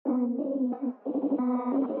Bounce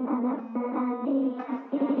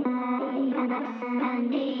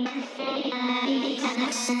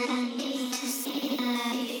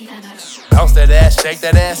that ass, shake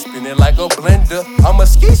that ass, spin it like a blender. I'ma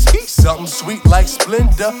ski, something sweet like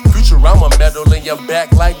Splendor. Futurama metal in your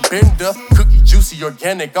back like Bender. Cookie, juicy,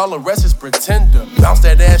 organic, all the rest is pretender. Bounce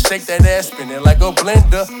that ass, shake that ass, spin it like a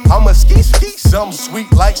blender. I'ma ski, something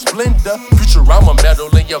sweet like Splendor. Futurama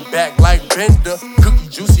metal in your back like Bender. Cookie,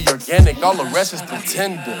 juicy, organic, all the rest is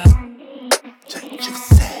pretender.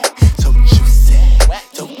 Juicy, so juicy,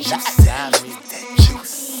 so juicy, that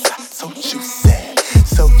juice, so juicy,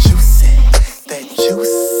 so juicy, that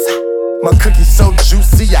juice. My cookie's so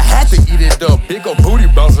juicy, I had to eat it up. Big ol' booty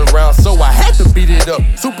bouncing around, so I had to beat it up.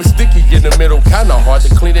 Super sticky in the middle, kinda hard to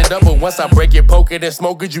clean it up. But once I break it, poke it, and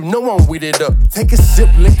smoke it, you know I'm weeded up. Take a sip,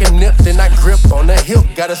 lick a nip, then I grip on the hip.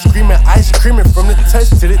 Got a screaming, ice creaming from the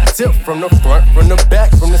touch to the tip. From the front, from the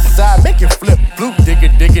back, from the side, make it flip. Flute,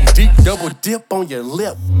 digging deep, double dip on your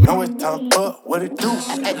lip. Know it's time for what it do.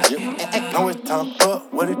 Know it's time for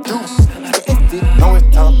what it do. Know it's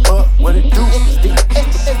time for what it do.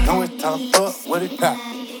 Know it's time for what it do.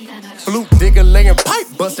 Flute, digger, laying pipe,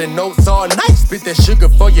 busting notes all night. Spit that sugar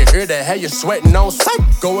for your ear that had you sweating on sight.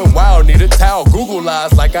 Going wild, need a towel, Google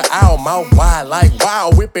eyes like an owl. Mouth wide like wow,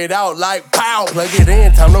 whip it out like pow. Plug it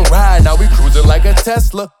in, time to ride, now we cruising like a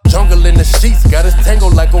Tesla. Jungle in the sheets, got us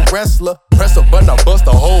tangled like a wrestler. Press a button, I bust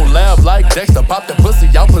the whole lab like Dexter. Pop the pussy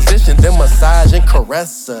out position, then massage and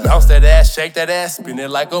caress her. Bounce that ass, shake that ass, spin it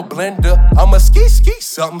like a blender. I'ma ski,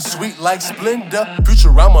 something sweet like Splendor.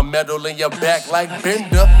 Futurama metal in your back like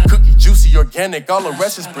Bender. Cookie, juicy, organic, all the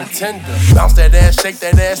rest is pretender. Bounce that ass, shake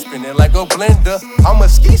that ass, spin it like a blender. I'ma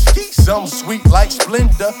ski, something sweet like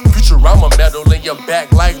Splendor. Futurama metal in your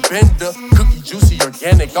back like Bender. Cookie, juicy,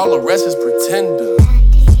 organic, all the rest is pretender.